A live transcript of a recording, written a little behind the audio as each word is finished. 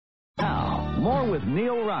More with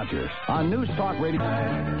Neil Rogers on News Talk Radio.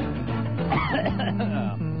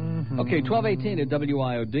 Okay, 12:18 at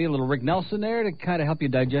WIOD. A little Rick Nelson there to kind of help you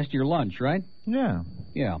digest your lunch, right? Yeah.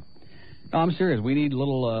 Yeah. No, I'm serious. We need a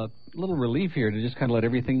little relief here to just kind of let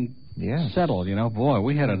everything settle, you know. Boy,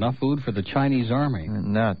 we had enough food for the Chinese army.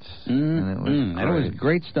 Nuts. And it was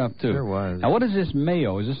great stuff, too. Sure was. Now, what is this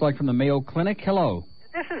Mayo? Is this like from the Mayo Clinic? Hello.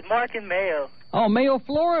 This is Mark in Mayo. Oh, Mayo,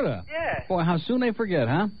 Florida. Yeah. Boy, how soon they forget,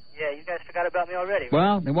 huh? Yeah, you guys forgot about me already. Right?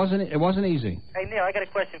 Well, it wasn't easy. Hey, Neil, I got a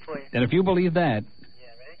question for you. And if you believe that... Yeah,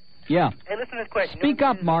 ready? Yeah. Hey, listen to this question. Speak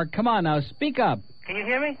up, Mark. Come on now. Speak up. Can you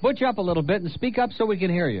hear me? Butch up a little bit and speak up so we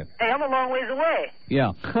can hear you. Hey, I'm a long ways away.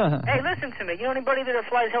 Yeah. Hey, listen to me. You know anybody that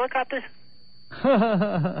flies helicopters?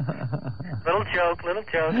 Little joke.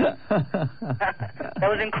 That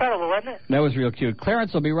was incredible, wasn't it? That was real cute.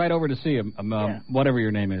 Clarence will be right over to see him, whatever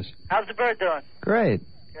your name is. How's the bird doing? Great.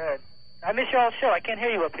 Good. I miss your all show. I can't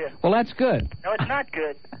hear you up here. Well, that's good. No, it's not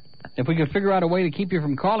good. If we could figure out a way to keep you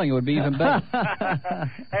from calling, it would be even better.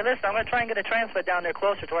 Hey, listen, I'm going to try and get a transfer down there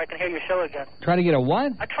closer to where I can hear your show again. Try to get a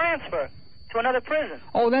what? A transfer to another prison.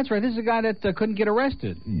 Oh, that's right. This is a guy that couldn't get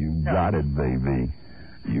arrested. You got it, baby.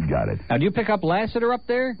 You got it. Now, do you pick up Lassiter up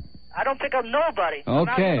there? I don't pick up nobody. I'm out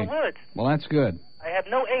Okay. in the woods. Well, that's good. I have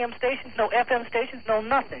no AM stations, no FM stations, no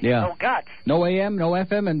nothing. Yeah. No guts. No AM, no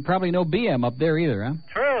FM, and probably no BM up there either, huh?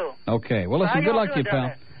 True. Okay. Well, listen, How good y'all luck to you, doing down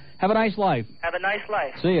pal. there? Have a nice life. Have a nice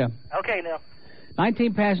life. See ya. Okay, Neil.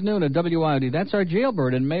 19 past noon at WIOD. That's our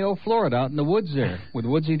jailbird in Mayo, Florida, out in the woods there with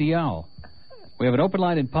Woodsy the Owl. We have an open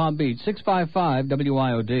line in Palm Beach, 655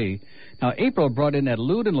 WIOD. Now, April brought in that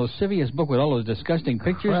lewd and lascivious book with all those disgusting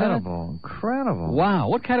pictures in it. Incredible. Wow.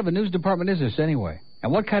 What kind of a news department is this anyway?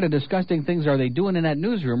 And what kind of disgusting things are they doing in that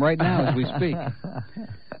newsroom right now as we speak?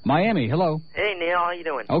 Miami, hello. Hey, Neil, how you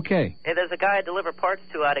doing? Okay. Hey, there's a guy I deliver parts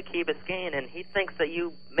to out of Key Biscayne, and he thinks that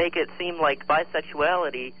you make it seem like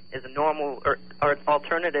bisexuality is a normal or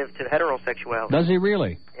alternative to heterosexuality. Does he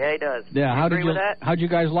really? Yeah, he does. Yeah. Do you agree with that? How'd you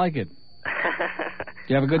guys like it? Do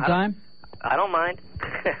you have a good time? I don't mind.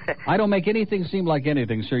 I don't make anything seem like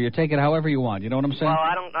anything, sir. You take it however you want. You know what I'm saying? Well,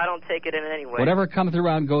 I don't take it in any way. Whatever comes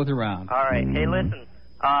around goes around. All right. Hey, listen.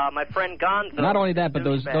 My friend Gonzo. Not only that, but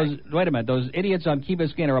those wait a minute, those idiots on Key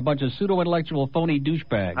Biscayne are a bunch of pseudo-intellectual phony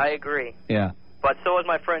douchebags. I agree. Yeah. But so is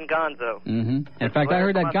my friend Gonzo. Mm-hmm. In fact, I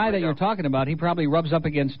heard that guy that you're talking about, he probably rubs up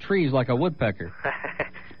against trees like a woodpecker.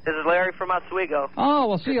 This is Larry from Oswego. Oh,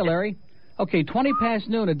 well, see you, Larry. Okay, 20 past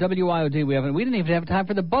noon at WIOD. We didn't even have time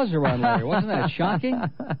for the buzzer on Larry. Wasn't that shocking?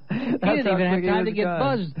 He didn't even have time to get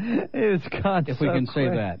buzzed. It was gone. If we can say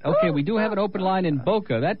that. Okay, we do have an open line in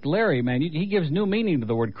Boca. That Larry, man, he gives new meaning to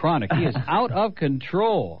the word chronic. He is out of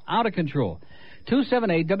control. Out of control.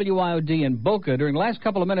 278 WIOD in Boca. During the last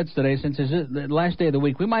couple of minutes today, since it's the last day of the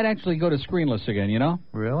week, we might actually go to screenless again, you know?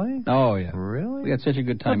 Really? Oh, yeah. Really? We had such a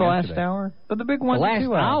good time For the yesterday. last hour? For the big one, the last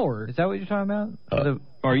 2 hour? Is that what you're talking about?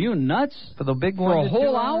 Are you nuts? For the big For one a to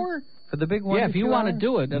whole 2 hour? For the big one Yeah, to if you 2 want to hours?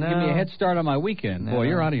 do it, that'll give me a head start on my weekend. No. Boy,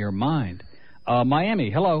 you're out of your mind. Miami,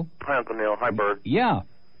 hello. Hi, Uncle Neil. Hi, Bird. Yeah.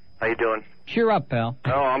 How you doing? Cheer up, pal. Oh,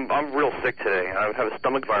 I'm real sick today. I have a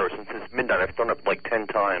stomach virus, and since midnight I've thrown up like 10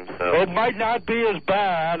 times. So It might not be as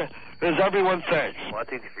bad as everyone thinks. well,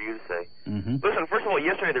 that's easy for you to say. Mm-hmm. Listen, first of all,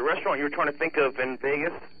 yesterday the restaurant you were trying to think of in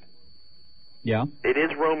Vegas, Yeah. it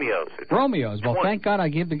is Romeo's. It's Romeo's. Well, thank God I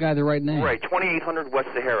gave the guy the right name. Right, 2800 West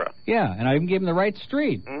Sahara. Yeah, and I even gave him the right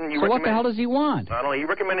street. Mhm, you So what the recommend- hell does he want? I don't know. You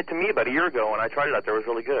recommended it to me about a year ago, and I tried it out there. It was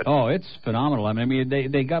really good. Oh, it's phenomenal. I mean,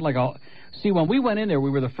 they got like a... See, when we went in there, we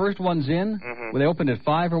were the first ones in. Mhm. When they opened at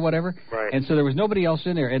 5 or whatever. Right. And so there was nobody else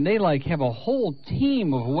in there. And they, like, have a whole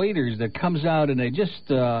team of waiters that comes out, and they just...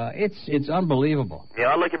 it's unbelievable. Yeah,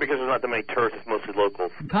 I like it because there's not that many tourists. It's mostly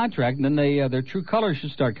locals. Contract, and then their true colors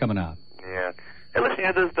should start coming out. Yeah. Hey, listen,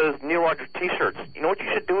 you know those Neil Rogers T-shirts. You know what you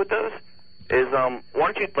should do with those? Is why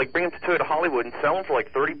don't you like bring them to Toyota Hollywood and sell them for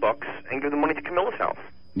like $30 and give the money to Camilla's house?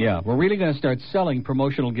 Yeah, we're really going to start selling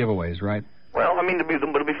promotional giveaways, right? Well, I mean, it'll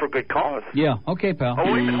be for a good cause. Yeah, okay, pal. Oh,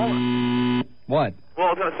 wait a minute, hold on. What? Well, I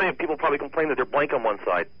was going to say, people probably complain that they're blank on one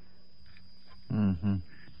side. Mm-hmm.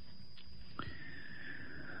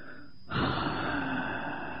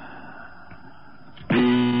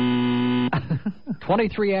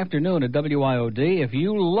 23 afternoon at WIOD. If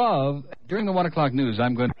you love... During the 1 o'clock news,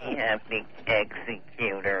 I'm going to... We have the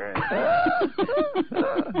executor.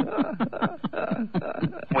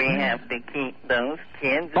 We have to keep those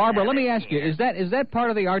kids. Barbara, let me ask you, is that part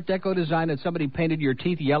of the Art Deco design that somebody painted your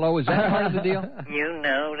teeth yellow? Is that part of the deal? You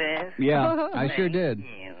noticed? Yeah, I sure did. Thank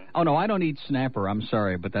you. Oh, no, I don't eat snapper. I'm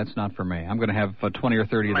sorry, but that's not for me. I'm going to have 20 or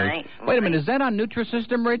 30 of those. Wait a minute, is that on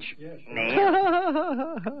Nutrisystem, Rich? Neil.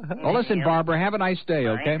 Well, listen, Barbara, have a nice day,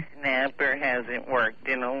 okay? Snap snapper hasn't worked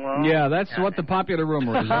in a long Yeah, that's what the popular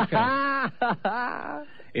rumor is. Okay.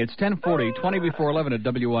 It's 10:40, 20 before 11 at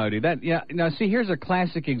WIOD. Now, see, here's a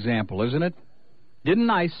classic example, isn't it? Didn't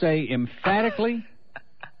I say emphatically?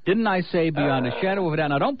 Didn't I say beyond a shadow of a doubt?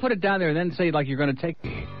 Now, don't put it down there and then say like you're going to take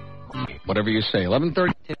whatever you say.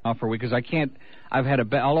 11:30 off for a week because I can't. I've had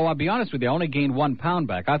although I'll be honest with you, I only gained 1 pound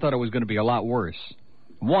back. I thought it was going to be a lot worse.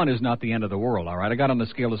 1 is not the end of the world, all right? I got on the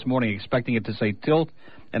scale this morning expecting it to say tilt,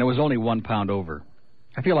 and it was only 1 pound over.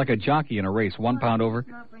 I feel like a jockey in a race, 1 pound over.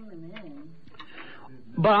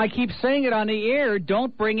 But I keep saying it on the air,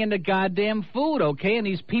 don't bring in the goddamn food, okay? And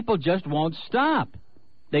these people just won't stop.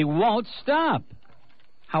 They won't stop.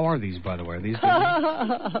 How are these, by the way? Are these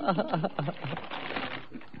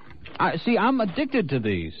see, I'm addicted to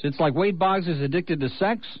these. It's like Wade Boggs is addicted to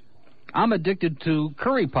sex. I'm addicted to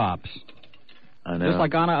Curry Pops. I know. Just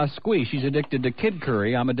like Anna Asqui, she's addicted to Kid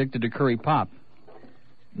Curry. I'm addicted to Curry Pop.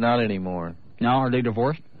 Not anymore. Now, are they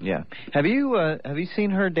divorced? Yeah. Have you seen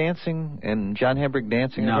her dancing and John Hambrick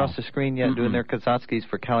dancing across the screen yet, doing their Kazatskis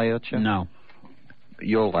for Calle Ocho? No.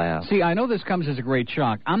 You'll laugh. See, I know this comes as a great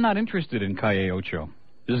shock. I'm not interested in Calle Ocho.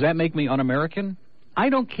 Does that make me un-American? I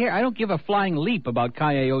don't care. I don't give a flying leap about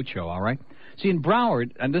Calle Ocho, all right? See, in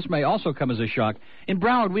Broward, and this may also come as a shock, in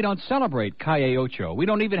Broward we don't celebrate Calle Ocho. We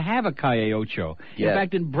don't even have a Calle Ocho. In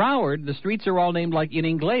fact, in Broward, the streets are all named like in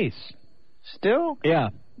Inglés. Still? Yeah.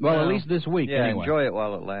 Well, at least this week, yeah, anyway. enjoy it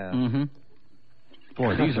while it lasts. Mm-hmm.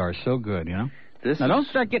 Boy, these are so good, you know? Now, don't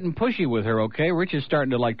start getting pushy with her, okay? Rich is starting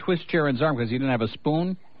to, like, twist Sharon's arm because he didn't have a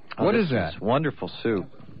spoon. What is that? Is wonderful soup.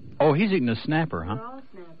 Oh, he's eating a snapper, huh?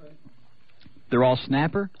 They're all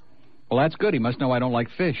snapper? Well, that's good. He must know I don't like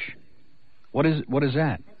fish. What is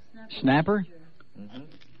that? Snapper?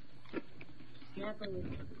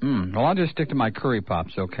 Well, I'll just stick to my Curry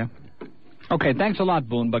Pops, okay? Okay, thanks a lot,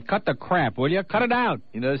 Boone, but cut the crap, will you? Cut it out.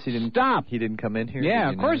 You notice he didn't... Stop. He didn't come in here? Yeah,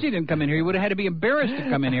 of course he didn't come in here. He would have had to be embarrassed to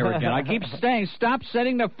come in here again. I keep saying, stop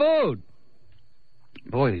sending the food.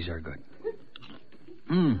 Boy, these are good.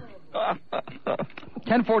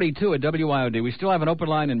 10:42 at WIOD. We still have an open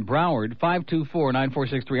line in Broward,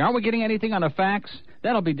 524-9463. Aren't we getting anything on a fax?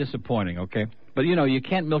 That'll be disappointing, okay? But, you know, you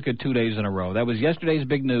can't milk it 2 days in a row. That was yesterday's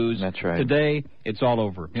big news. That's right. Today, it's all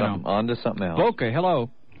over. On to something else. Okay, hello.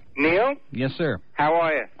 Neil? Yes, sir. How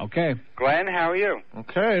are you? Okay. Glenn, how are you?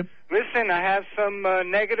 Okay. Listen, I have some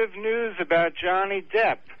negative news about Johnny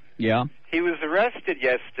Depp. Yeah? He was arrested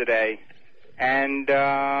yesterday, and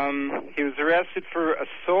he was arrested for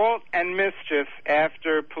assault and mischief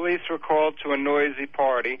after police were called to a noisy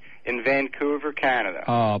party in Vancouver, Canada.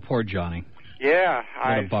 Oh, poor Johnny. Yeah.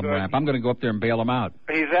 What a bum rap. I'm going to go up there and bail him out.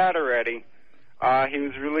 He's out already. He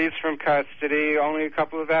was released from custody only a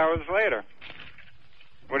couple of hours later.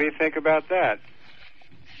 What do you think about that?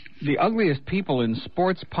 The ugliest people in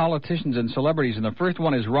sports, politicians, and celebrities, and the first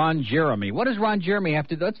one is Ron Jeremy. What does Ron Jeremy have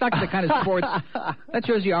to do? That's not the kind of sports... That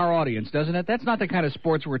shows you our audience, doesn't it? That's not the kind of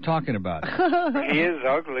sports we're talking about. He is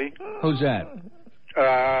ugly. Who's that?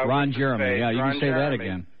 Ron Jeremy. Yeah, you Ron can say Jeremy. that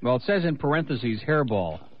again. Well, it says in parentheses,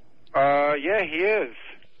 hairball. Yeah, he is.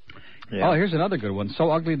 Yeah. Oh, here's another good one.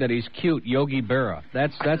 So ugly that he's cute, Yogi Berra.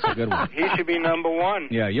 That's a good one. He should be number one.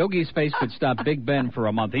 Yeah, Yogi's face could stop Big Ben for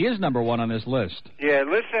a month. He is number one on this list. Yeah,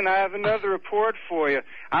 listen, I have another report for you.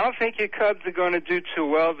 I don't think your Cubs are going to do too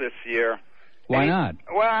well this year. Why not?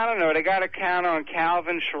 Well, I don't know. They got to count on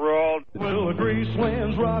Calvin Sherrod. Well, the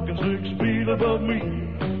Graceland's rocking 6 feet above me,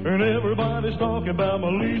 and everybody's talking about my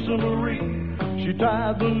Lisa Marie. She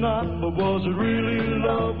tied the knot, but was it really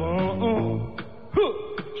love?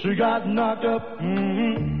 She got knocked up. Hey,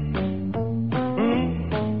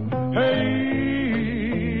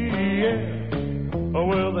 yeah. Oh,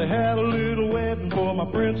 well, they had a little wedding for my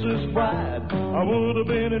princess bride. I would have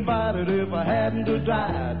been invited if I hadn't have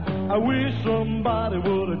died. I wish somebody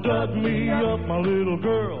would have dug me up, my little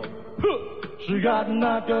girl. She got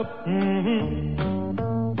knocked up.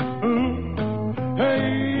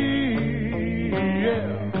 Hey,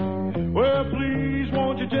 yeah. Well, please,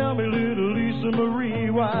 won't you tell me, little Lisa Marie,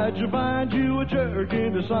 why'd you find you a jerk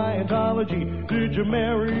into Scientology? Did you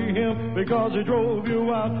marry him because he drove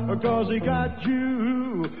you out, or because he got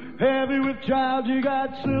you heavy with child? You got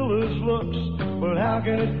Silas looks, but how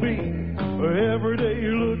can it be? Every day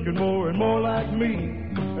you're looking more and more like me,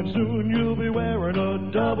 and soon you'll be wearing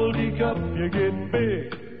a double D cup. You get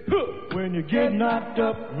big when you get knocked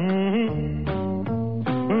up.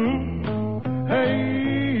 Hey.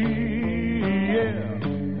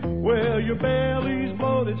 Well, your belly's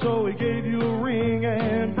bloated, so he gave you a ring,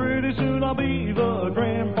 and pretty soon I'll be the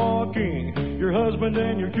Grandpa King. Your husband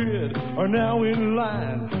and your kid are now in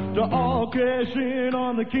line. to all cash in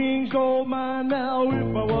on the King's gold mine. Now,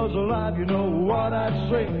 if I was alive, you know what I'd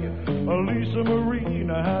say. Lisa Marie,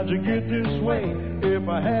 now how'd you get this way? If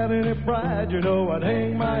I had any pride, you know I'd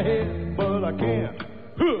hang my head, but I can't.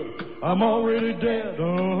 I'm already dead.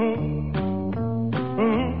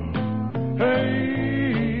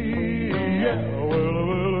 Hey, yeah,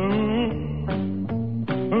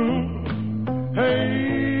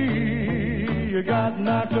 hey, you got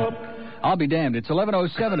knocked up. I'll be damned. It's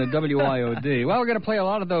 11:07 at WIOD. Well, we're going to play a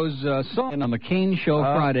lot of those songs on the Kane Show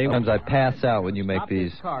Friday. Sometimes I pass out when you make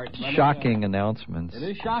these shocking announcements. It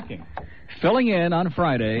is shocking. Filling in on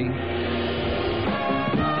Friday.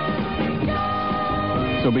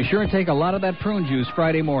 So be sure and take a lot of that prune juice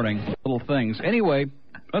Friday morning. Little things. Anyway,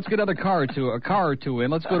 let's get a car or two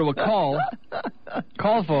in. Let's go to a call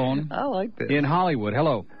phone. I like this. In Hollywood.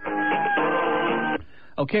 Hello.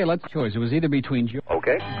 Okay, let's choose. It was either between you.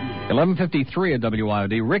 Okay. 11:53 at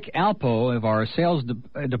WIOD. Rick Alpo of our sales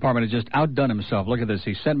department has just outdone himself. Look at this.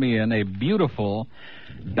 He sent me in a beautiful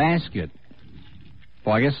basket.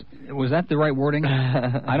 Well, I guess, was that the right wording?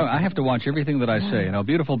 I have to watch everything that I say. You know,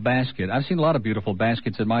 beautiful basket. I've seen a lot of beautiful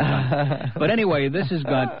baskets in my time. But anyway, this has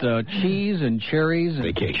got cheese and cherries.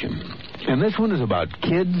 Vacation. And this one is about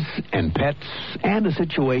kids and pets and a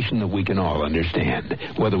situation that we can all understand,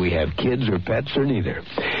 whether we have kids or pets or neither.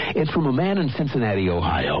 It's from a man in Cincinnati,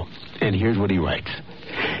 Ohio. And here's what he writes.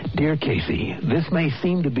 Dear Casey, this may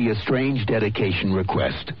seem to be a strange dedication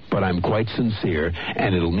request, but I'm quite sincere,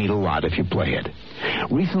 and it'll mean a lot if you play it.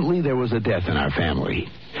 Recently, there was a death in our family.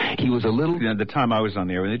 He was a little... You know, the time I was on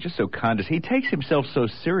the air, and they're just so condescending. He takes himself so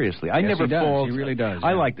seriously. I never fall. He really does.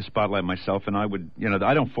 I like the spotlight myself, and I would, you know,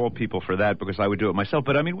 I don't fault people for that because I would do it myself.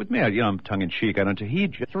 But, I mean, with me, you know, I'm tongue-in-cheek. I don't... He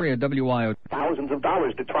just... 3 at WIO. Thousands of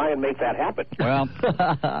dollars to try and make that happen. Well,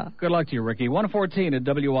 good luck to you, Ricky. 114 at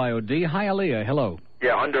WIOD. Hi, Aaliyah. Hello.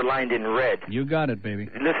 Yeah, underlined in red. You got it, baby.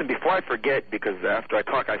 Listen, before I forget, because after I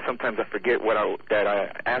talk, sometimes I forget that I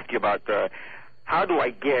asked you about. How do I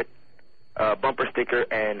get a bumper sticker,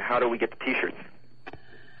 and how do we get the T-shirts?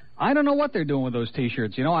 I don't know what they're doing with those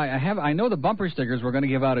T-shirts. You know, I know the bumper stickers we're going to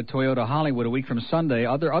give out at Toyota Hollywood a week from Sunday.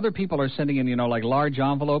 Other people are sending in, you know, like large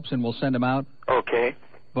envelopes, and we'll send them out. Okay.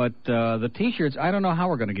 But the T-shirts, I don't know how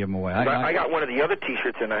we're going to give them away. I got one of the other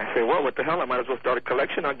T-shirts, and I say, well, what the hell? I might as well start a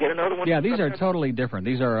collection. I'll get another one. Yeah, these are totally different.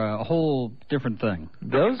 These are a whole different thing.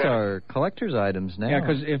 Those are collector's items now. Yeah,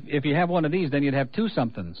 because if you have one of these, then you'd have two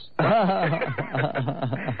somethings. I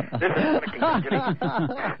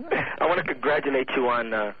want to congratulate you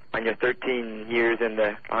on your 13 years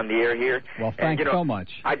on the air here. Well, thanks so much.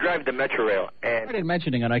 I drive the Metro Rail, and I started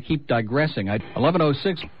mentioning it. I keep digressing.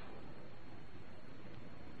 11:06.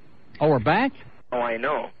 Oh, we're back? Oh, I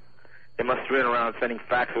know. They must have been around sending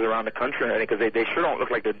faxes around the country because they sure don't look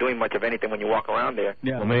like they're doing much of anything when you walk around there.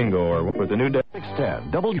 Yeah. Flamingo or with the new 610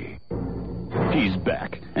 Double G. He's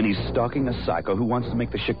back, and he's stalking a psycho who wants to make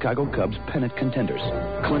the Chicago Cubs pennant contenders.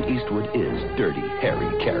 Clint Eastwood is Dirty Harry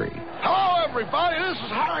Carey. Hello, everybody. This is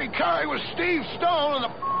Harry Carey with Steve Stone,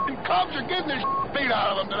 and the Cubs are getting the beat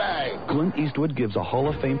out of them today. Clint Eastwood gives a Hall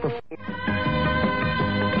of Fame performance.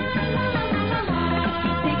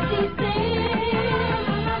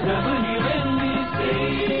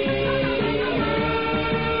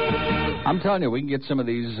 I'm telling you, we can get some of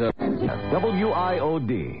these...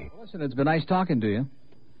 WIOD. Listen, it's been nice talking to you.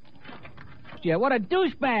 Yeah, what a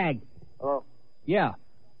douchebag! Hello? Yeah.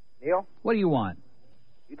 Neil? What do you want?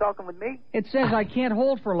 You talking with me? It says I can't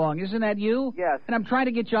hold for long. Isn't that you? Yes. And I'm trying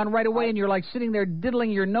to get you on right away, and you're like sitting there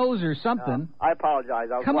diddling your nose or something. I apologize.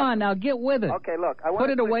 Come on now, get with it. Okay, look. Put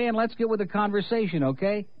it away and let's get with the conversation,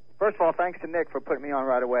 okay? First of all, thanks to Nick for putting me on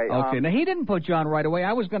right away. Okay, now he didn't put you on right away.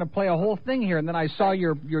 I was going to play a whole thing here, and then I saw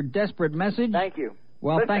your desperate message. Thank you.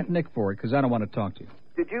 Well, Listen, thank Nick for it, because I don't want to talk to you.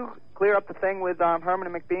 Did you clear up the thing with Herman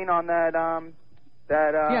and McBean on that,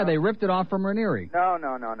 Yeah, they ripped it off from Ranieri. No.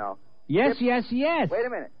 Yes, Skip, yes. Wait a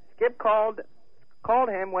minute. Skip called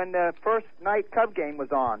him when the first night Cub game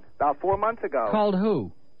was on, about 4 months ago. Called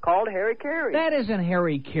who? Called Harry Carey. That isn't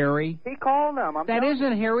Harry Carey. He called him. That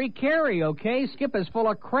isn't Harry Carey, okay? Skip is full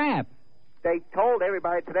of crap. They told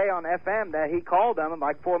everybody today on FM that he called them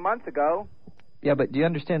like 4 months ago. Yeah, but do you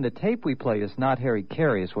understand the tape we played is not Harry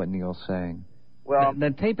Carey, is what Neil's saying. Well,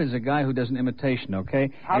 that tape is a guy who does an imitation, okay?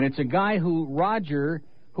 And it's a guy who Roger,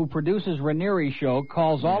 who produces Ranieri's show,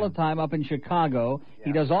 calls all the time up in Chicago. Yeah.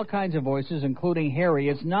 He does all kinds of voices, including Harry.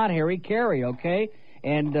 It's not Harry Carey, okay?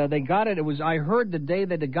 And they got it. I heard the day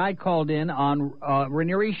that the guy called in on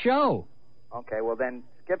Ranieri's show. Okay, well then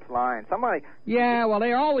Skip's lying. Somebody. Yeah, well,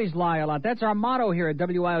 they always lie a lot. That's our motto here at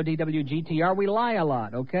WIOD WGTR. We lie a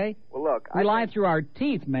lot, okay? Well, look. We lie through our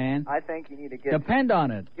teeth, man. I think you need to get. Depend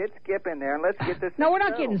on it. Get Skip in there and let's get this. No, we're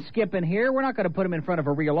not getting Skip in here. We're not going to put him in front of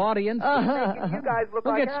a real audience. You guys look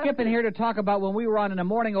We'll like get Skip in here to talk about when we were on in the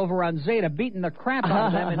morning over on Zeta, beating the crap out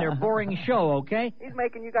of them in their boring show, okay? He's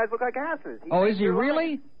making you guys look like asses. Oh, is he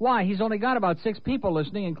really? Why? He's only got about 6 people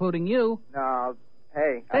listening, including you. No,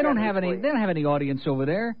 hey. They don't have any audience over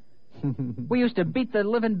there. We used to beat the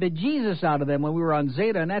living bejesus out of them when we were on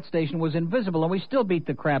Zeta, and that station was invisible, and we still beat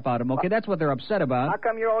the crap out of them. Okay, that's what they're upset about. How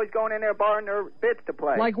come you're always going in there borrowing their bits to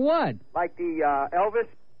play? Like what? Like the Elvis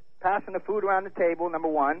passing the food around the table, number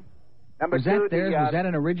one. Number was two, that theirs? Was that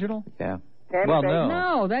an original? Yeah. Well,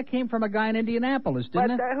 no, that came from a guy in Indianapolis,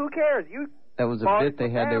 didn't it? Who cares? That was a bit they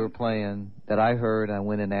were playing that I heard. I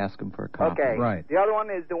went and asked them for a copy. Okay. Right. The other one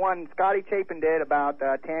is the one Scotty Chapin did about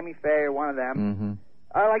Tammy Faye or one of them. Mm-hmm.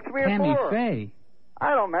 Like 3 or 4. Tammy Faye?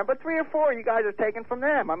 I don't remember. 3 or 4 you guys are taking from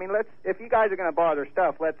them. I mean, if you guys are going to borrow their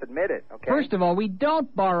stuff, let's admit it, okay? First of all, we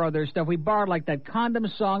don't borrow their stuff. We borrowed like that condom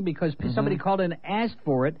song because somebody called in and asked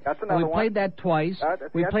for it. That's another we one. played that twice.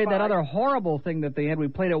 We played that other horrible thing that they had. We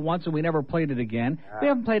played it once and we never played it again. We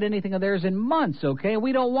haven't played anything of theirs in months, okay?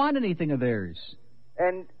 We don't want anything of theirs.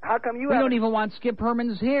 And how come you We don't even want Skip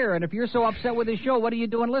Herman's here. And if you're so upset with his show, what are you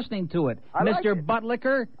doing listening to it? Mr.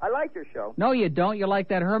 Buttlicker? I like your show. No, you don't. You like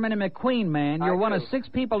that Herman and McQueen, man. You're one of 6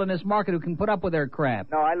 people in this market who can put up with their crap.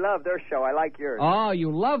 No, I love their show. I like yours. Oh, you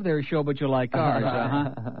love their show, but you like ours, huh?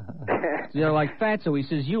 You're like Fatso. He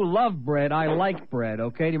says, you love bread, I like bread,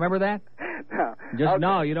 okay? Do you remember that? No.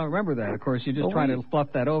 No, you don't remember that. Of course, you're just trying to fluff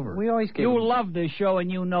that over. We always get... You love this show,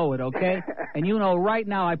 and you know it, okay? And you know right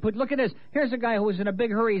now, look at this. Here's a guy who was in a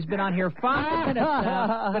big hurry. He's been on here 5 minutes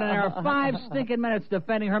now. Been on there 5 stinking minutes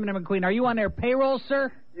defending Herman and McQueen. Are you on their payroll,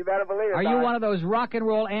 sir? You better believe it. Are you one of those rock and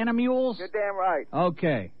roll animules? You're damn right.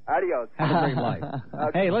 Okay. Adios. Have a great life.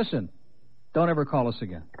 Okay. Hey, listen. Don't ever call us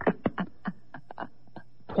again.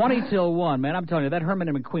 20 till 1, man, I'm telling you, that Herman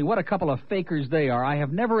and McQueen, what a couple of fakers they are. I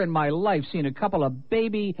have never in my life seen a couple of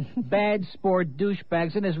baby, bad sport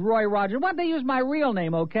douchebags. And this Roy Rogers, why don't they use my real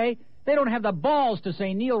name, okay? They don't have the balls to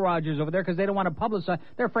say Neil Rogers over there because they don't want to publicize.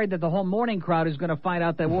 They're afraid that the whole morning crowd is going to find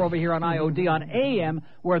out that we're over here on IOD on AM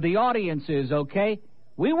where the audience is, okay?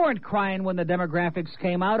 We weren't crying when the demographics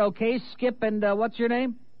came out, okay? Skip and what's your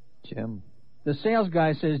name? Jim. The sales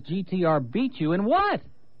guy says GTR beat you in what?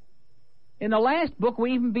 In the last book,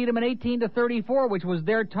 we even beat them in 18 to 34, which was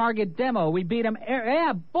their target demo. We beat them,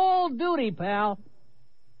 bull duty, pal.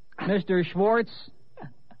 Mr. Schwartz,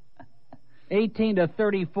 18 to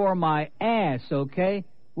 34, my ass, okay?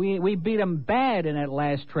 We beat them bad in that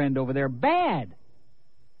last trend over there, bad.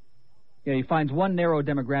 Yeah, he finds one narrow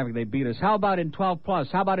demographic they beat us. How about in 12 plus?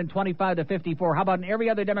 How about in 25 to 54? How about in every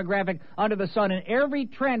other demographic under the sun in every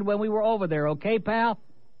trend when we were over there, okay, pal?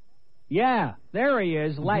 Yeah, there he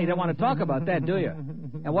is. You don't want to talk about that, do you?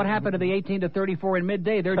 And what happened to the 18 to 34 in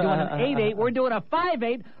midday? They're doing an 8-8. We're doing a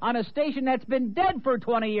 5-8 on a station that's been dead for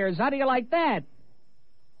 20 years. How do you like that?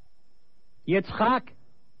 Yitzchak?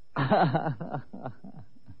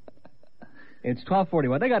 It's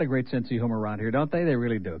 12:41. They got a great sense of humor around here, don't they? They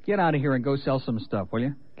really do. Get out of here and go sell some stuff, will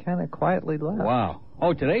you? Kind of quietly left. Wow.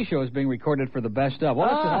 Oh, today's show is being recorded for the best of. Well,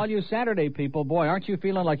 listen, all you Saturday people, boy, aren't you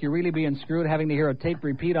feeling like you're really being screwed having to hear a tape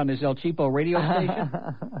repeat on this El Cheapo radio station?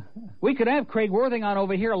 We could have Craig Worthing on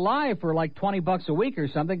over here live for like $20 a week or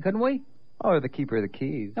something, couldn't we? Oh, the keeper of the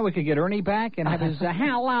keys. And we could get Ernie back and have his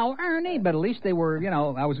hello, Ernie. But at least they were,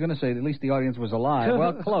 I was going to say at least the audience was alive.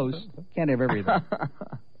 Well, close. Can't have everything.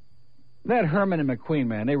 That Herman and McQueen,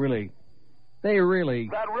 man, they really... That really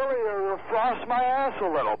frosts my ass a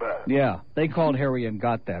little bit. Yeah, they called Harry and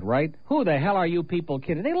got that, right? Who the hell are you people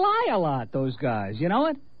kidding? They lie a lot, those guys, you know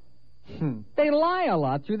it? They lie a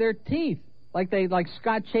lot through their teeth. Like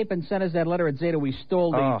Scott Chapin sent us that letter at Zeta, we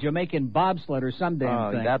stole the Jamaican bobsled or some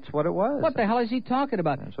damn thing. That's what it was. What the hell is he talking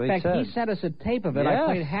about? That's what In fact, he sent us a tape of it. Yes. I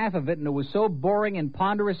played half of it, and it was so boring and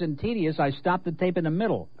ponderous and tedious, I stopped the tape in the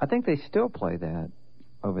middle. I think they still play that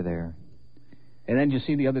over there. And then you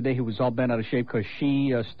see the other day he was all bent out of shape because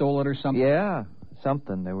she stole it or something? Yeah,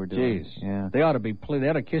 something they were doing. Jeez. Yeah. They ought to they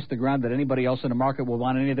ought to kiss the ground that anybody else in the market will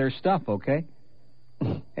want any of their stuff, okay?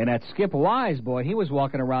 And that Skip Wise, boy, he was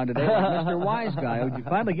walking around today like Mr. Wise Guy. Did you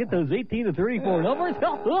finally get those 18 to 34 numbers?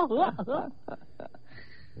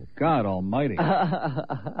 God almighty.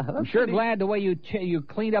 I'm sure glad the way you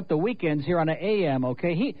cleaned up the weekends here on the AM,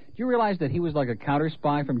 okay? Do you realize that he was like a counter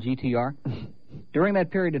spy from GTR? During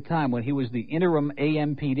that period of time when he was the interim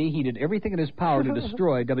AMPD, he did everything in his power to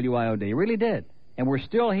destroy WIOD. He really did. And we're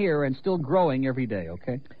still here and still growing every day,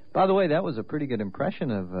 okay? By the way, that was a pretty good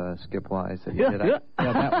impression of Skip Wise that you did. Yeah,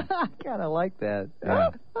 that one. I kind of like that. Yeah.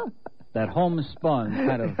 That homespun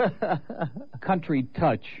kind of country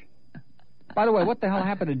touch. By the way, what the hell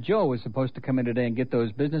happened to Joe was supposed to come in today and get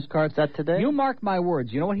those business cards? Is that today? You mark my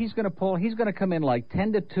words. You know what he's going to pull? He's going to come in like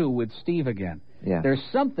 10-2 with Steve again. Yeah. There's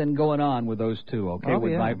something going on with those two, okay?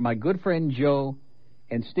 With my good friend Joe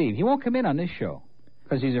and Steve. He won't come in on this show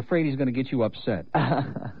because he's afraid he's going to get you upset.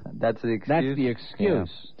 That's the excuse? That's the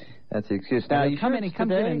excuse. Yeah. That's the excuse. Now, he comes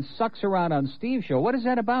in and sucks around on Steve's show. What is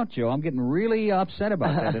that about, Joe? I'm getting really upset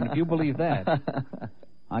about that. And if you believe that,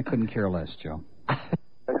 I couldn't care less, Joe.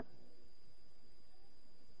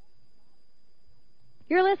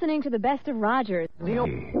 You're listening to the best of Rogers. D.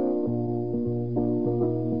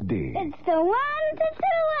 It's the 1 to 2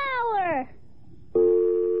 hour.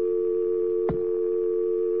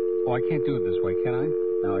 Oh, I can't do it this way, can I?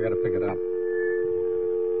 No, I got to pick it up.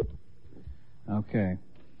 Okay.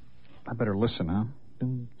 I better listen, huh?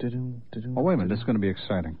 Oh, wait a minute. This is going to be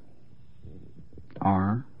exciting.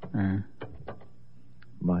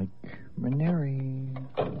 Mike Ranieri.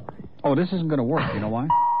 Oh, this isn't going to work. You know why?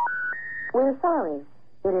 We're sorry.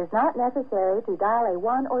 It is not necessary to dial a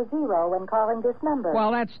 1 or 0 when calling this number.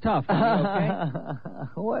 Well, that's tough, honey, okay?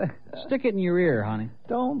 What? Stick it in your ear, honey.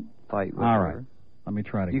 Don't fight with her. All right. Let me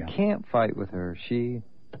try it again. You can't fight with her. She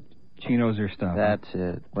knows her stuff. That's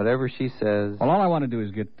it. Whatever she says. Well, all I want to do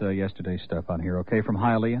is get yesterday's stuff on here, okay, from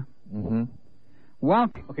Hialeah? Mm-hmm.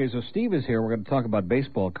 Well, okay, so Steve is here. We're going to talk about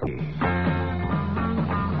baseball cards.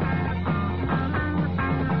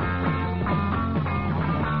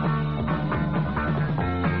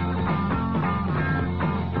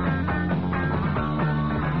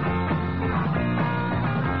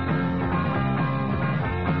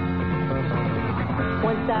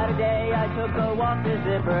 Saturday I took a walk to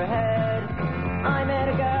Zipperhead. I met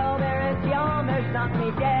a girl there and she almost knocked me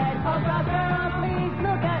dead. Oh, girl, please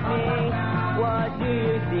look at me. What do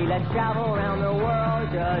you see? Let's travel around the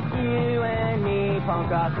world, just you and me, punk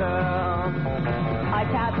rock girl. I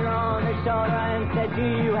tapped her on the shoulder and said, do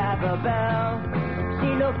you have a bell?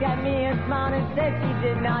 She looked at me and smiled and said she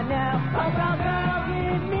did not know. Oh, girl,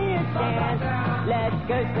 give me a chance. Let's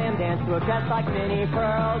go slam dance to a dress like Minnie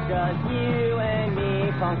Pearl, just you and me,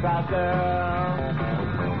 punk rock girl.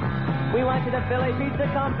 We went to the Philly Pizza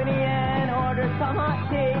Company and ordered some hot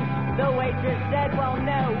tea. The waitress said, well,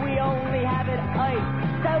 no, we only have it iced.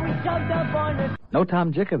 So we jumped up on the... No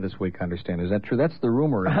Tom Jicka this week, I understand. Is that true? That's the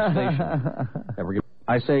rumor in the station.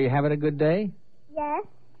 I say, you having a good day? Yes.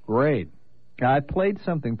 Great. I played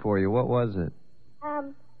something for you. What was it?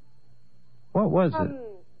 What was it?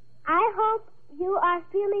 I hope you are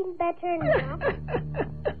feeling better now.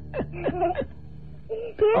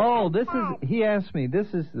 Oh, this is... He asked me. This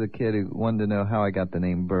is the kid who wanted to know how I got the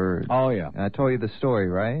name Bird. Oh, yeah. And I told you the story,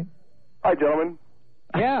 right? Hi, gentlemen.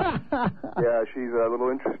 Yeah. Yeah, she's a little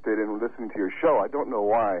interested in listening to your show. I don't know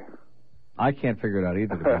why. I can't figure it out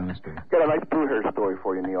either, to be honest with you. Got a nice blue hair story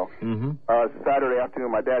for you, Neil. Mm-hmm. Saturday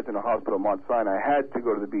afternoon, my dad's in the hospital at Mount Sinai. I had to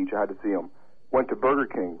go to the beach. I had to see him. Went to Burger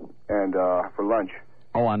King and for lunch.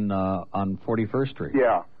 Oh, on 41st Street.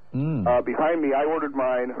 Yeah. Mm. Behind me, I ordered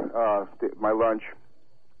my lunch,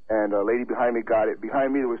 and a lady behind me got it.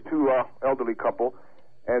 Behind me, there was two elderly couple,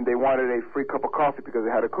 and they wanted a free cup of coffee because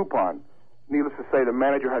they had a coupon. Needless to say, the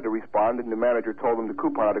manager had to respond, and the manager told them the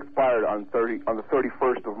coupon had expired on the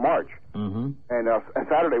 31st of March. Mm-hmm. And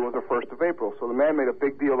Saturday was the 1st of April. So the man made a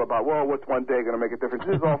big deal about, well, what's one day going to make a difference?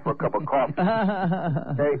 This is all for a cup of coffee.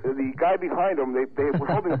 The guy behind him, they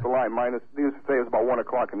were holding up the line. Needless to say, it was about 1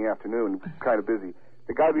 o'clock in the afternoon, kind of busy.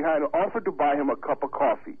 The guy behind him offered to buy him a cup of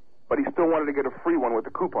coffee, but he still wanted to get a free one with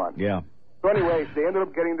the coupon. Yeah. So anyway, they ended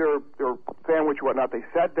up getting their sandwich and whatnot. They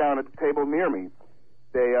sat down at the table near me.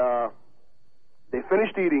 They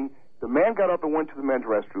finished eating. The man got up and went to the men's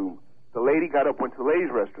restroom. The lady got up, went to the ladies'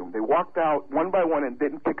 restroom. They walked out one by one and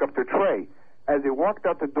didn't pick up their tray. As they walked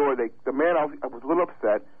out the door, the man, I was a little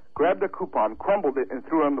upset, grabbed the coupon, crumbled it, and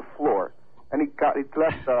threw it on the floor. And he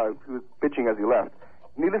left. He was bitching as he left.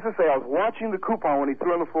 Needless to say, I was watching the coupon when he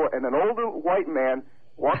threw it on the floor, and an older white man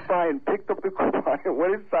walked by and picked up the coupon and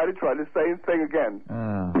went inside and tried the same thing again.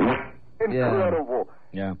 Incredible.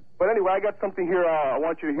 Yeah. But anyway, I got something here I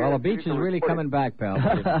want you to hear. Well, the beach is really coming back, pal.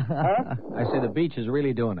 Huh? I say the beach is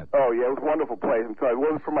really doing it. Oh, yeah, it was a wonderful place. I'm sorry, it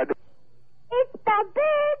wasn't for my... It's the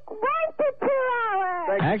big 1 to 2 hour.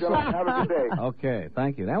 Thank you, Excellent. gentlemen. Have a good day. Okay,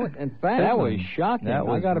 thank you. In fact, that was shocking. That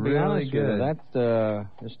was I got to be really honest good. with you.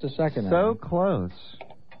 That's just a second. So close.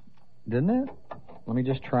 Didn't it? Let me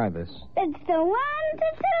just try this. It's the 1 to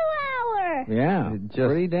 2 hour. Yeah,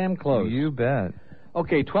 pretty damn close. You bet.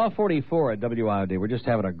 Okay, 12:44 at WIOD. We're just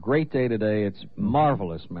having a great day today. It's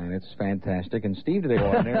marvelous, man. It's fantastic. And Steve today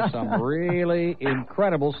brought in some really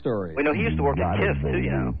incredible stories. Well, he used to work at KISS, too,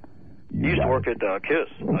 you know. He used to work at KISS.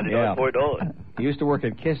 I think Yeah. $4. He used to work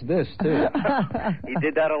at Kiss This, too. He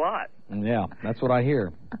did that a lot. Yeah, that's what I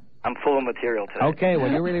hear. I'm full of material today. Okay, well,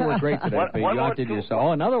 you really were great today, One Pete. You more outdid tool. yourself.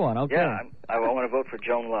 Oh, another one. Okay. Yeah, I want to vote for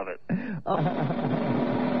Joan Lovett.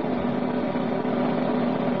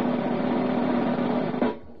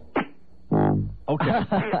 Okay.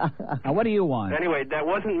 Now, what do you want? Anyway, that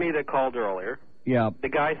wasn't me that called earlier. Yeah. The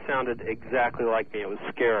guy sounded exactly like me. It was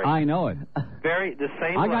scary. I know it. The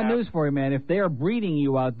same I got laugh. news for you, man. If they are breeding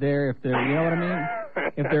you out there, if they're, you know what I mean?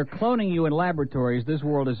 If they're cloning you in laboratories, this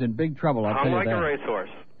world is in big trouble, I'll tell I'm you like that. a racehorse.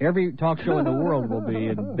 Every talk show in the world will be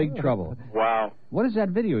in big trouble. Wow. What is that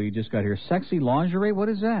video you just got here? Sexy lingerie? What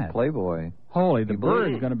is that? Playboy. Holy, the You bird's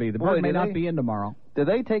believe- going to be. The Boy, bird may did not they- be in tomorrow. Do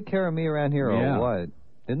they take care of me around here Yeah. or what?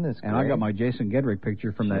 Isn't this great? And I got my Jason Gedrick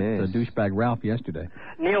picture from that douchebag Ralph yesterday.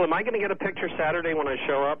 Neil, am I going to get a picture Saturday when I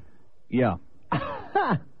show up? Yeah.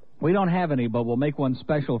 We don't have any, but we'll make one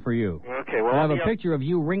special for you. Okay, well, We'll have I'll a be picture of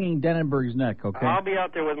you wringing Denenberg's neck, okay? I'll be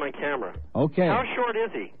out there with my camera. Okay. How short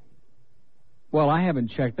is he? Well, I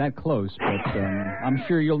haven't checked that close, but I'm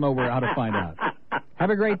sure you'll know how to find out.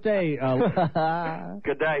 Have a great day.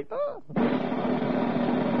 Good day.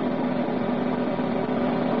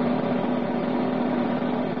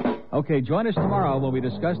 Okay, join us tomorrow when we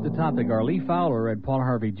discuss the topic, are Lee Fowler and Paul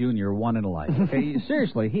Harvey Jr. one and alike? Okay,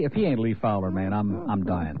 seriously, if he ain't Lee Fowler, man, I'm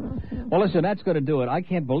dying. Well, listen, that's going to do it. I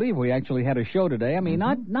can't believe we actually had a show today. I mean,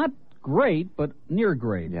 not great, but near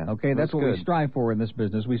great. Yeah, okay, that's what we strive for in this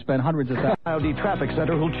business. We spend hundreds of thousands. IOD Traffic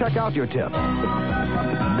Center who'll check out your tip.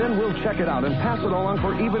 Then we'll check it out and pass it along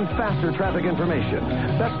for even faster traffic information.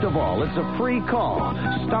 Best of all, it's a free call.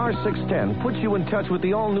 Star 610 puts you in touch with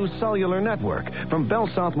the all-new cellular network from Bell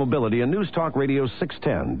South Mobility and News Talk Radio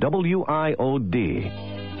 610, WIOD.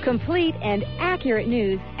 Complete and accurate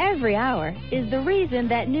news every hour is the reason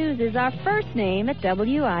that news is our first name at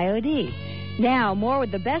WIOD. Now, more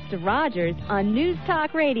with the best of Rogers on News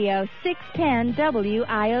Talk Radio 610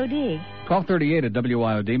 WIOD. 12:38 at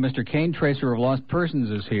WIOD. Mr. Kane, Tracer of Lost Persons,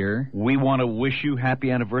 is here. We want to wish you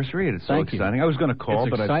happy anniversary. It's so Thank you. exciting. I was going to call,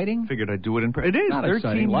 It's but exciting? I figured I'd do it in person. It is. Not 13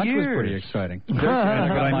 exciting. years. Lunch was pretty exciting. But I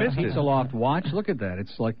got I my missed Pizza it. Loft watch. Look at that.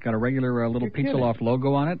 It's like got a regular little You're Pizza kidding. Loft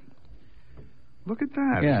logo on it. Look at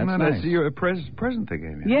that. Yeah, Isn't it's that nice. a present they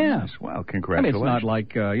gave you? Yeah. Nice. Well, I mean, congratulations. it's not like,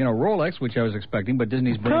 Rolex, which I was expecting, but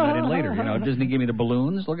Disney's bringing that in later. You know, Disney gave me the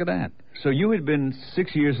balloons. Look at that. So you had been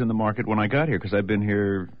 6 years in the market when I got here, because I've been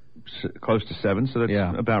here close to 7, so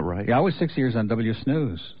that's about right. Yeah, I was 6 years on W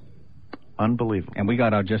Snooze. Unbelievable. And we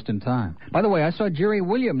got out just in time. By the way, I saw Jerry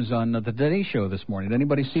Williams on the Today Show this morning. Did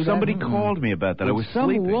anybody see that? Somebody called me about that. I was some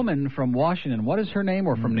sleeping. woman from Washington, what is her name,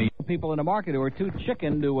 or from New York, people in the market who are too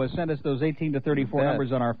chicken to send us those 18 to 34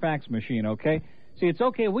 numbers on our fax machine, okay? See, it's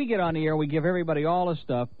okay if we get on the air, we give everybody all the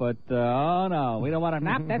stuff, but, oh, no, we don't want to...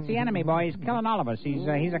 Nope, that's the enemy, boy. He's killing all of us. He's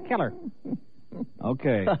a killer.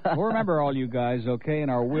 Okay. We'll remember all you guys, okay, in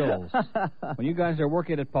our wills. When you guys are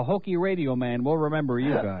working at Pahokee Radio, man, we'll remember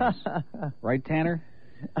you guys. Right, Tanner?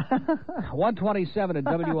 127 at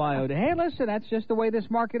WIOD. Hey, listen, that's just the way this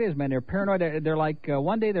market is, man. They're paranoid. They're like,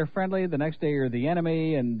 one day they're friendly, the next day you're the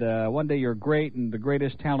enemy, and one day you're great and the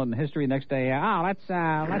greatest talent in history, next day, let's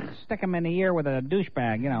stick him in the ear with a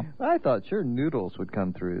douchebag, you know. I thought sure Noodles would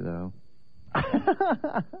come through, though.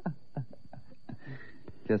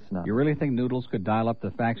 Guess not. You really think Noodles could dial up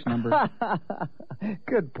the fax number?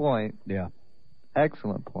 Good point. Yeah.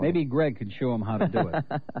 Excellent point. Maybe Greg could show him how to do it.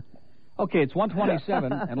 Okay, it's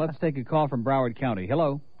 127, and let's take a call from Broward County.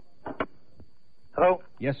 Hello? Hello?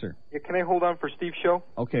 Yes, sir. Yeah, can I hold on for Steve's show?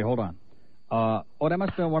 Okay, hold on. That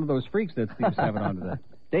must have been one of those freaks that Steve's having on today.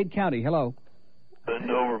 Dade County, hello. Bend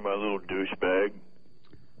over, my little douchebag.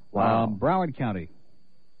 Wow. Broward County.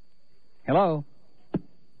 Hello?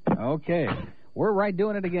 Okay. We're right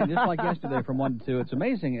doing it again, just like yesterday from 1 to 2. It's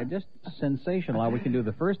amazing. It's just sensational how we can do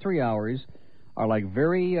the first 3 hours are like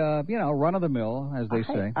very, run-of-the-mill, as they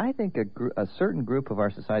say. I think a certain group of our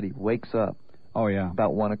society wakes up. Oh, yeah.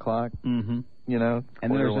 About 1 o'clock. Mm-hmm. You know?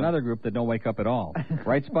 And then there's another group that don't wake up at all.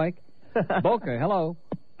 Right, Spike? Boca, hello.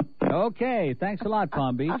 Okay, thanks a lot,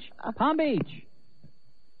 Palm Beach. Palm Beach.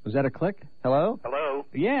 Was that a click? Hello? Hello?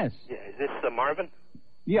 Yes. Yeah, is this Marvin?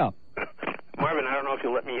 Yeah. Marvin, I don't know if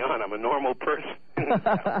you'll let me on. I'm a normal person.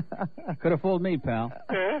 Could have fooled me, pal.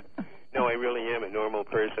 No, I really am a normal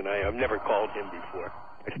person. I've never called him before.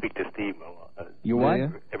 I speak to Steve a lot. You what?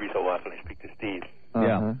 Every so often I speak to Steve.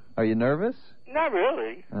 Yeah. Are you nervous? Not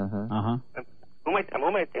really. Uh-huh.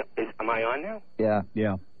 Am I on now? Yeah.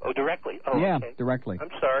 Yeah. Oh, directly? Oh, yeah, okay. directly. directly. I'm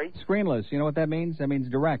sorry. Screenless. You know what that means? That means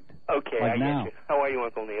direct. Okay, like I now. get you. How are you,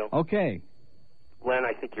 Uncle Neil? Okay. Len,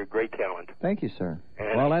 I think you're a great talent. Thank you, sir.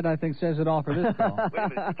 And Well, that, I think, says it all for this call. Wait a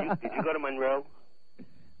minute. Did you go to Monroe?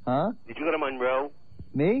 Huh? Did you go to Monroe?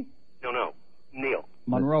 Me? No. Neil.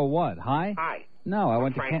 Monroe what? High? Hi. No, I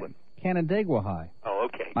went Franklin. to Canandaigua High. Oh,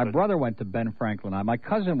 okay. My brother went to Ben Franklin. My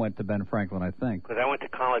cousin went to Ben Franklin, I think. Because I went to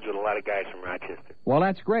college with a lot of guys from Rochester. Well,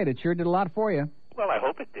 that's great. It sure did a lot for you. Well, I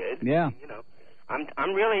hope it did. Yeah. You know,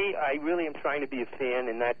 I really am trying to be a fan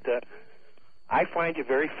in that I find you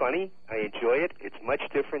very funny. I enjoy it. It's much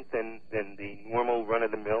different than the normal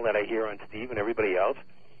run-of-the-mill that I hear on Steve and everybody else.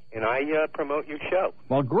 And I promote your show.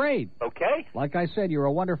 Well, great. Okay. Like I said, you're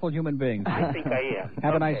a wonderful human being. I think I am.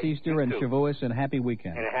 Have a nice Okay, Easter you and too. Shavuos and happy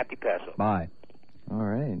weekend. And a happy Passover. Bye. All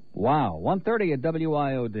right. Wow, 1:30 at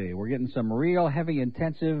WIOD. We're getting some real heavy,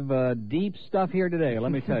 intensive, deep stuff here today.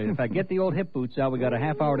 Let me tell you. If I get the old hip boots out, we got a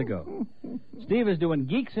half hour to go. Steve is doing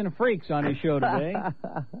Geeks and Freaks on his show today.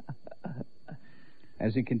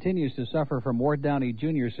 As he continues to suffer from Ward Downey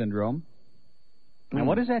Jr. syndrome. And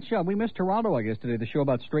what is that show? We missed Toronto, I guess, today. The show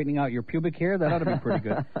about straightening out your pubic hair. That ought to be pretty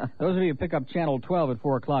good. Those of you who pick up Channel 12 at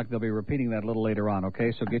 4 o'clock, they'll be repeating that a little later on,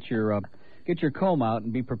 okay? So get your comb out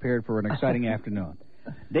and be prepared for an exciting afternoon.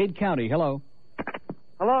 Dade County, hello.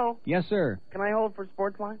 Hello? Yes, sir. Can I hold for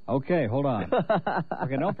sports line? Okay, hold on.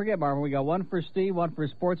 Okay, don't forget, Marvin, we got one for Steve, one for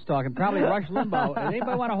Sports Talk, and probably Rush Limbaugh. Does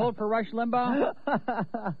anybody want to hold for Rush Limbaugh?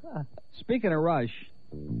 Speaking of Rush.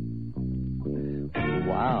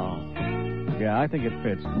 Wow. Yeah, I think it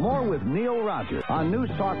fits. More with Neil Rogers on News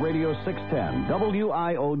Talk Radio 610,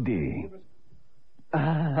 WIOD.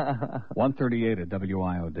 138 at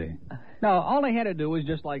WIOD. Now, all they had to do was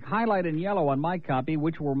just like highlight in yellow on my copy,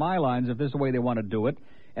 which were my lines, if this is the way they want to do it.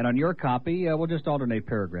 And on your copy, we'll just alternate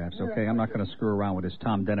paragraphs, okay? I'm not going to screw around with this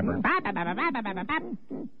Tom Denver.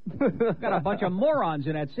 Got a bunch of morons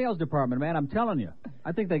in that sales department, man, I'm telling you.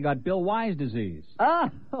 I think they got Bill Wise disease. Oh,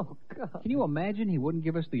 God. Can you imagine he wouldn't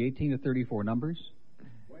give us the 18 to 34 numbers?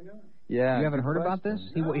 Yeah. You haven't heard about this?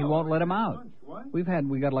 He won't let them out. We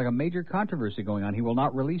got like a major controversy going on. He will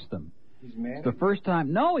not release them. He's mad. It's the first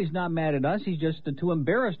time. No, he's not mad at us. He's just too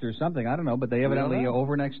embarrassed or something. I don't know. But they evidently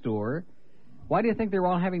over next door. Why do you think they're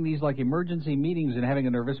all having these like emergency meetings and having a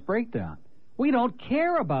nervous breakdown? We don't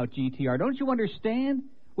care about GTR. Don't you understand?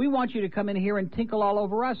 We want you to come in here and tinkle all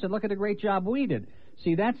over us and look at the great job we did.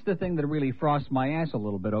 See, that's the thing that really frosts my ass a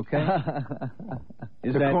little bit, okay?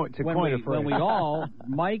 Is that when we all,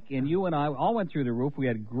 Mike and you and I, all went through the roof, we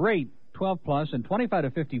had great 12 plus and 25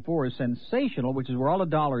 to 54 is sensational, which is where all the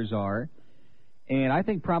dollars are. And I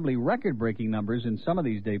think probably record-breaking numbers in some of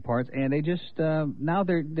these day parts. And they just, now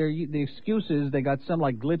the excuse is they got some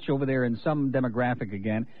like glitch over there in some demographic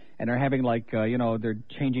again. And they're having like, they're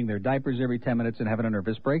changing their diapers every 10 minutes and having a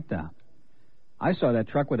nervous breakdown. I saw that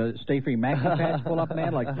truck with a Stay Free Maxi Pads pull up,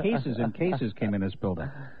 man, like cases and cases came in this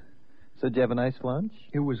building. So did you have a nice lunch?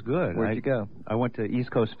 It was good. Where'd you go? I went to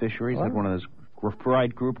East Coast Fisheries, had one of those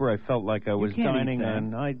fried grouper. I felt like I was dining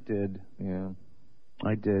on. I did. Yeah.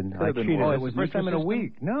 I did. I cheated. It was first time in a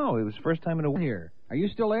week. No, it was first time in a week. Here. Are you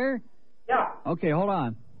still there? Yeah. Okay, hold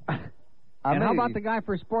on. And how about the guy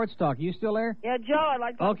for Sports Talk? You still there? Yeah, Joe, I'd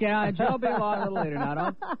like to... Okay, Joe will be along a little later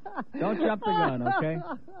now. Don't jump the gun, okay?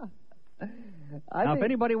 Now, if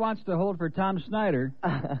anybody wants to hold for Tom Snyder,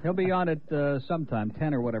 he'll be on it sometime,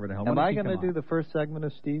 10 or whatever the hell. Am I going to do the first segment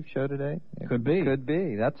of Steve's show today? Could be. Could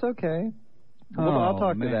be. That's okay. I'll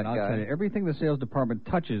talk to that guy. I'll tell you, everything the sales department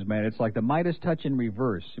touches, man, it's like the Midas touch in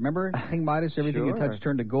reverse. Remember King Midas? Everything you touch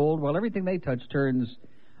turned to gold. Well, everything they touch turns,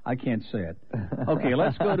 I can't say it. Okay,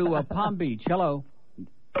 let's go to Palm Beach. Hello.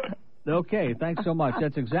 Okay, thanks so much.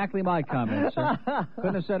 That's exactly my comment, sir.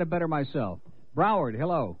 Couldn't have said it better myself. Broward,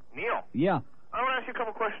 hello. Neil. Yeah. I want to ask you a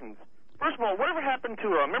couple questions. First of all, whatever happened to,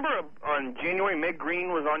 remember on January, Meg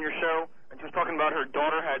Green was on your show, and she was talking about her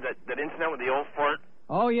daughter had that incident with the old fart?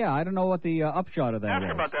 Oh, yeah, I don't know what the upshot of that Ask was.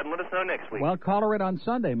 her about that and let us know next week. Well, call her it on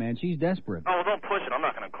Sunday, man. She's desperate. Oh, well, don't push it. I'm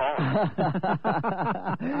not going to call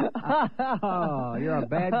her. Oh, you're a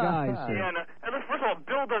bad guy, sir. Yeah, and first of all,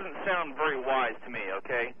 Bill doesn't sound very wise to me,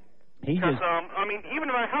 okay? Because, I mean, even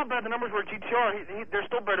no matter how bad the numbers were at GTR, they're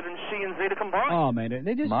still better than she and Zeta combined. Oh, man,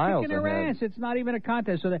 they just Miles kicking their ass. It's not even a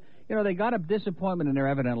contest. So, they got a disappointment in there,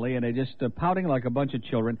 evidently, and they just pouting like a bunch of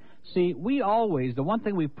children. See, we always, the one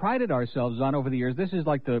thing we've prided ourselves on over the years, this is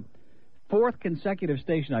like the fourth consecutive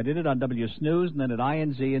station. I did it on W Snooze and then at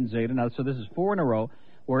INZ and Zeta. Now, so this is 4 in a row,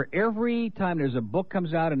 where every time there's a book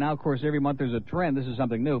comes out, and now, of course, every month there's a trend, this is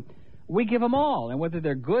something new, we give them all, and whether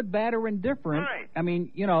they're good, bad, or indifferent, right. I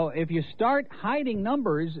mean, if you start hiding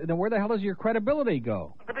numbers, then where the hell does your credibility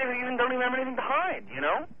go? but they even don't even have anything to hide, you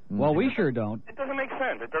know? Well, we sure don't. It doesn't make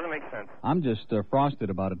sense. It doesn't make sense. I'm just frosted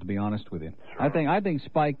about it, to be honest with you. Sure. I think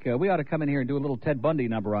Spike, we ought to come in here and do a little Ted Bundy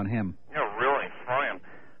number on him. Yeah, really, fry him.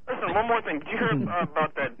 Listen, one more thing. Did you hear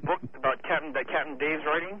about that book about Captain Dave's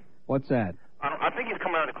writing? What's that? I think he's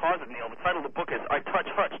coming out of the closet, Neil. The title of the book is I Touch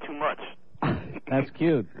Hutch Too Much. That's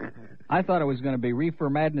cute. I thought it was going to be Reefer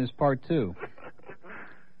Madness Part 2.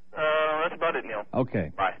 That's about it, Neil.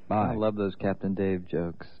 Okay. Bye. I love those Captain Dave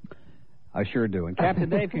jokes. I sure do. And Captain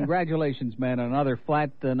Dave, congratulations, man, on another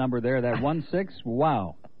flat number there. That 1-6.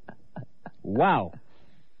 Wow. Wow.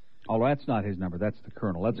 Although that's not his number. That's the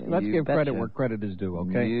Colonel. Let's give credit where credit is due,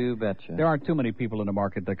 okay? You betcha. There aren't too many people in the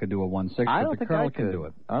market that could do a 1-6, but the Colonel can do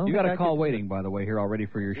it. You got a call waiting, by the way, here already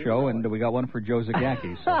for your show, and we got one for Joe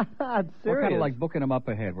Zagacki. So we're kind of like booking him up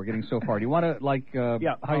ahead. We're getting so far. Do you want to, how are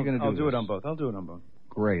you going to do this? I'll do it on both.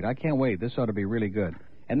 Great. I can't wait. This ought to be really good.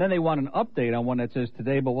 And then they want an update on one that says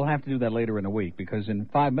today, but we'll have to do that later in the week, because in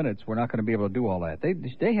 5 minutes we're not going to be able to do all that.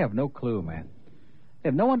 They have no clue, man. They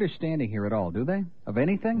have no understanding here at all, do they? Of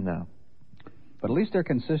anything? No. But at least they're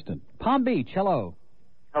consistent. Palm Beach, hello.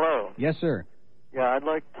 Hello. Yes, sir. Yeah, I'd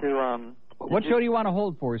like to, What show do you want to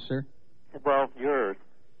hold for, sir? Well, yours.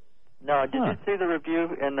 No, did you see the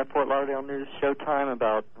review in the Fort Lauderdale News Showtime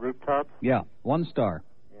about rooftops? Yeah, 1 star.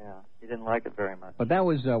 Yeah, he didn't like it very much. But that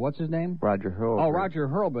was, what's his name? Roger Hurlbut. Oh, Roger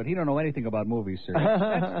Hurlbut. He don't know anything about movies, sir.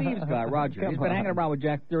 That's Steve's guy, Roger. He's been hanging around with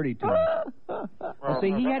Jack 32. Well,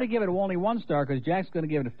 see, he had to give it only 1 star because Jack's going to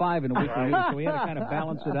give it 5 in the weekly news, so he had to kind of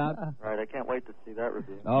balance it out. Right, I can't wait to see that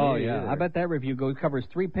review. Oh, yeah. I bet that review covers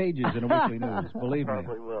 3 pages in a weekly news, believe me.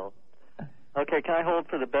 Probably will. Okay, can I hold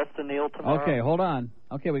for the best of Neil tomorrow? Okay, hold on.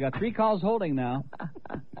 Okay, we got 3 calls holding now.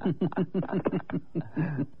 Did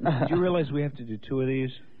you realize we have to do 2 of these?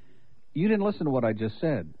 You didn't listen to what I just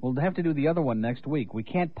said. We'll have to do the other one next week. We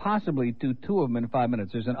can't possibly do 2 of them in 5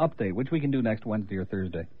 minutes. There's an update, which we can do next Wednesday or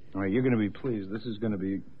Thursday. All right, you're going to be pleased. This is going to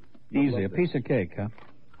be easy, a piece of cake, huh?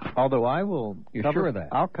 Although I will. You're sure of that?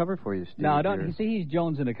 I'll cover for you, Steve. No, don't. You see, he's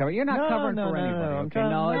Jones in the cover. You're not covering for anybody. I'm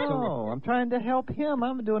trying to help him.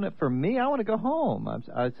 I'm doing it for me. I want to go home. I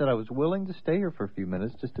said I was willing to stay here for a few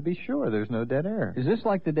minutes just to be sure there's no dead air. Is this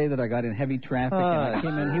like the day that I got in heavy traffic and I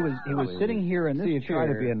came in? He was sitting here in this chair. You try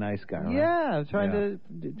to be a nice guy, right? Yeah, I was trying to,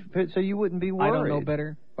 so you wouldn't be worried. I don't know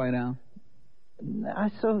better by now.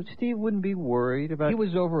 So Steve wouldn't be worried about... He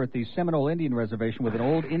was over at the Seminole Indian Reservation with an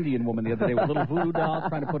old Indian woman the other day with little voodoo dolls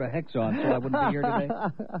trying to put a hex on so I wouldn't be here today.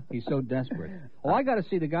 He's so desperate. Oh, I got to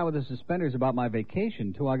see the guy with the suspenders about my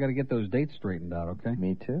vacation, too. I got to get those dates straightened out, okay?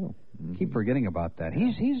 Me, too. Mm-hmm. Keep forgetting about that.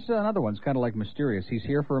 He's another one's kind of like mysterious. He's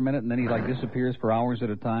here for a minute, and then he, disappears for hours at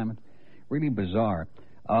a time. Really bizarre.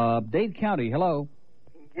 Dade County, hello.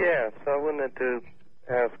 Yes, I wanted to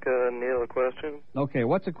ask Neil a question. Okay,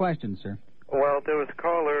 what's the question, sir? Well, there was a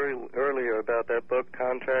call earlier about that book,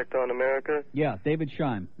 Contract on America. Yeah, David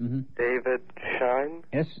Scheim. Mm-hmm. David Scheim?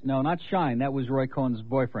 No, not Shine. That was Roy Cohn's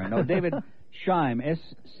boyfriend. No, David Scheim,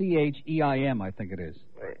 Scheim, I think it is.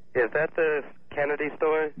 Is that the Kennedy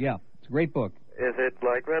story? Yeah, it's a great book. Is it,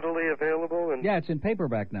 readily available? Yeah, it's in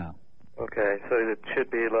paperback now. Okay, so it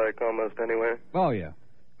should be, almost anywhere? Oh, yeah.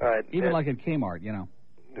 All right. Even at Kmart,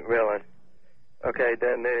 Really? Okay,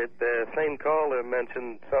 then the same caller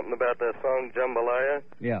mentioned something about the song Jambalaya.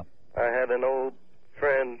 Yeah. I had an old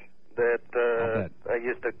friend that I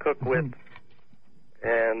used to cook with,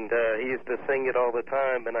 and he used to sing it all the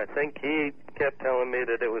time, and I think he kept telling me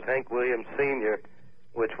that it was Hank Williams Sr.,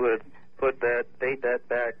 which would date that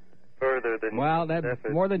back further than... Well, that's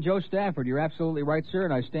more than Joe Stafford. You're absolutely right, sir,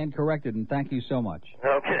 and I stand corrected, and thank you so much.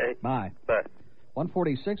 Okay. Bye. Bye.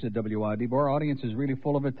 146 at WID. Our audience is really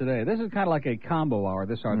full of it today. This is kind of like a combo hour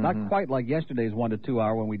this hour. Not quite like yesterday's 1 to 2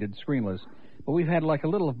 hour when we did screenless, but we've had a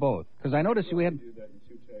little of both. Because I noticed we had...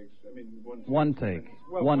 One take.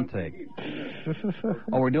 One take.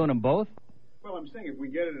 Oh, we're doing them both? Well, I'm saying if we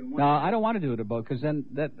get it in one... No, I don't want to do it in both, because then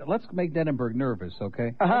let's make Denenberg nervous,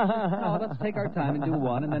 okay? Let's take our time and do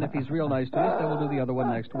one, and then if he's real nice to us, then we'll do the other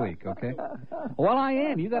one next week, okay? Well, I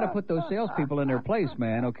am. You got to put those salespeople in their place,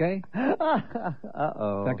 man, okay?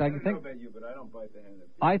 Uh-oh. In fact, I think... I don't know about you, but I don't bite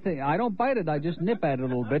the hand. I don't bite it. I just nip at it a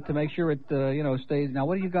little bit to make sure it, stays... Now,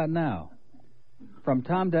 what do you got now? From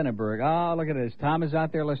Tom Denenberg. Oh, look at this. Tom is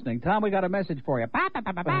out there listening. Tom, we got a message for you.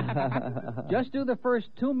 Just do the first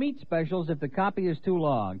 2 meat specials if the copy is too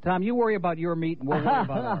long. Tom, you worry about your meat and we'll worry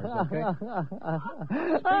about ours, okay?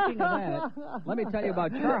 Speaking of that, let me tell you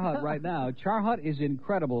about Char Hut right now. Char Hut is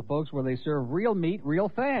incredible, folks, where they serve real meat real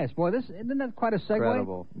fast. Boy, isn't that quite a segue?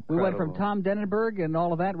 Incredible. We went from Tom Denenberg and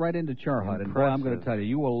all of that right into Char Hut. And boy, I'm going to tell you,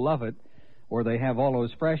 you will love it. where they have all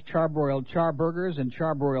those fresh charbroiled burgers and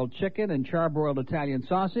charbroiled chicken and charbroiled Italian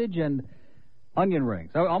sausage and onion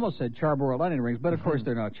rings. I almost said charbroiled onion rings, but of course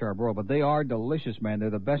they're not charbroiled. But they are delicious, man. They're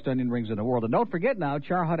the best onion rings in the world. And don't forget now,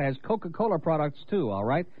 Char Hut has Coca-Cola products too, all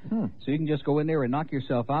right? So you can just go in there and knock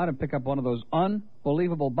yourself out and pick up one of those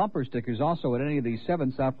unbelievable bumper stickers also at any of these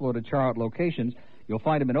 7 South Florida Char Hut locations. You'll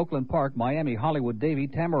find them in Oakland Park, Miami, Hollywood, Davie,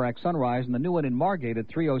 Tamarack, Sunrise, and the new one in Margate at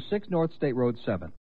 306 North State Road 7.